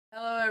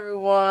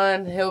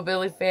Everyone,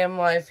 Hillbilly Fam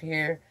Life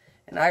here,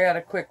 and I got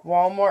a quick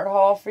Walmart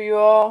haul for you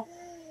all,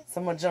 so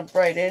I'm going to jump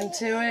right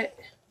into it.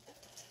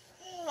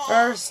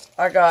 First,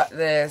 I got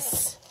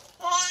this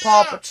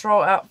Paw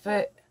Patrol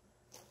outfit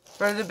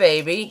for the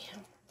baby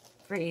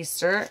for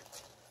Easter.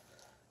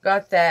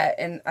 Got that,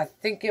 and I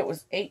think it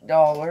was $8.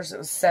 It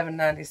was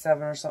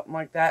 $7.97 or something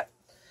like that.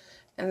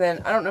 And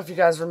then, I don't know if you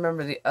guys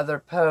remember the other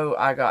Poe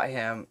I got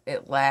him.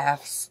 It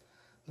laughs.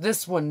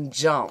 This one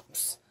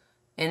jumps.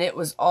 And it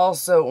was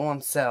also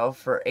on sale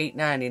for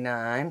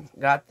 $8.99.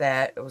 Got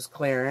that. It was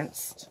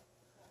clearance.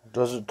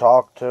 Does it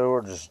talk too,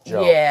 or just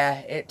jump?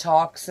 Yeah, it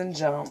talks and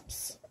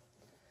jumps.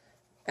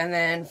 And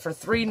then for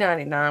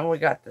 $3.99, we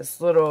got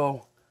this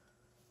little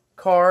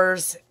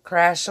Cars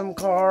Crash 'em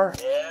car.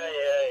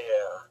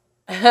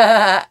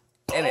 Yeah.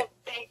 And it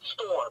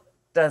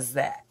does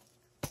that.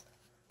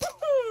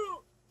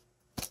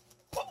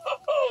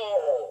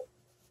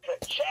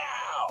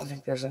 I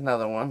think there's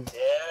another one.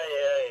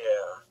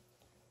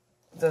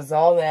 Does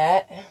all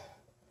that.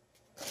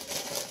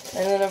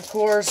 And then, of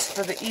course,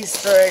 for the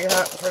Easter egg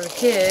hunt for the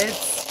kids,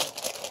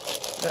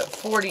 got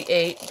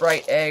 48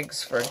 bright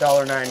eggs for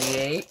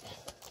 $1.98.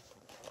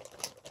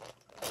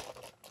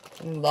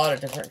 A lot of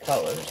different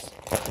colors.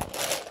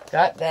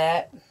 Got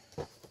that.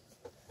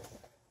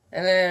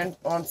 And then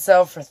on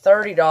sale for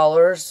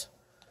 $30,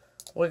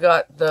 we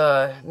got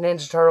the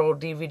Ninja Turtle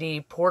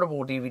DVD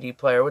portable DVD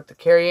player with the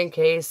carrying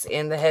case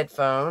and the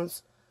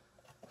headphones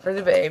for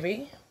the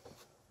baby.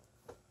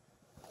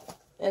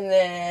 And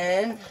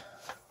then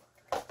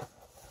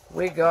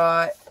we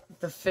got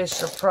the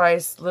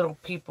Fisher-Price Little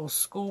People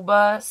School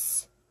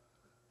Bus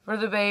for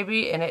the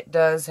baby. And it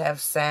does have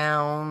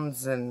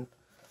sounds and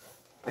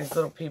these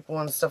little people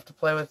and stuff to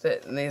play with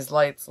it. And these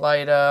lights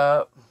light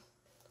up.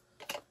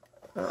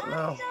 I don't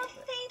know.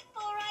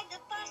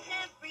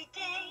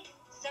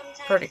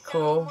 Pretty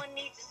cool.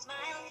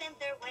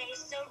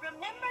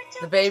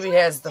 The baby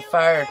has the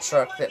fire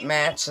truck that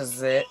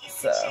matches it,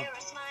 so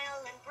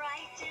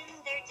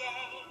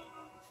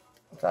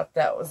I thought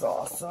that was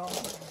awesome.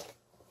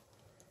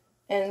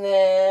 And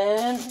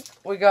then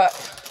we got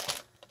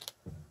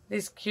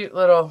these cute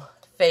little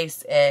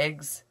face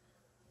eggs.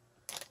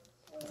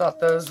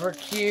 Thought those were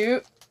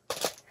cute.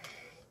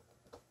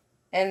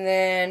 And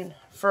then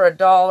for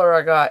 $1,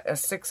 I got a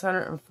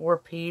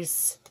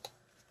 604-piece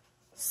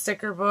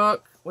sticker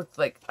book with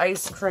like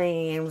ice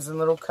creams and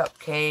little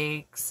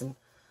cupcakes and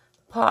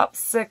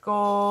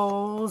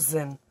popsicles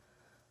and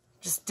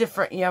just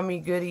different yummy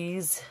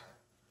goodies.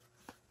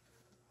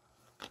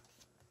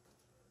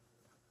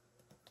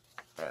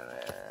 And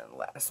then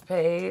last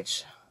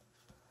page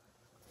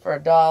for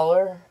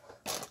 $1.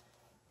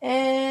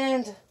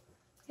 And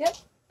yep,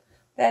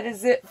 that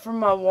is it for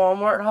my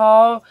Walmart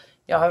haul.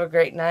 Y'all have a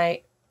great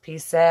night.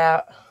 Peace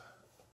out.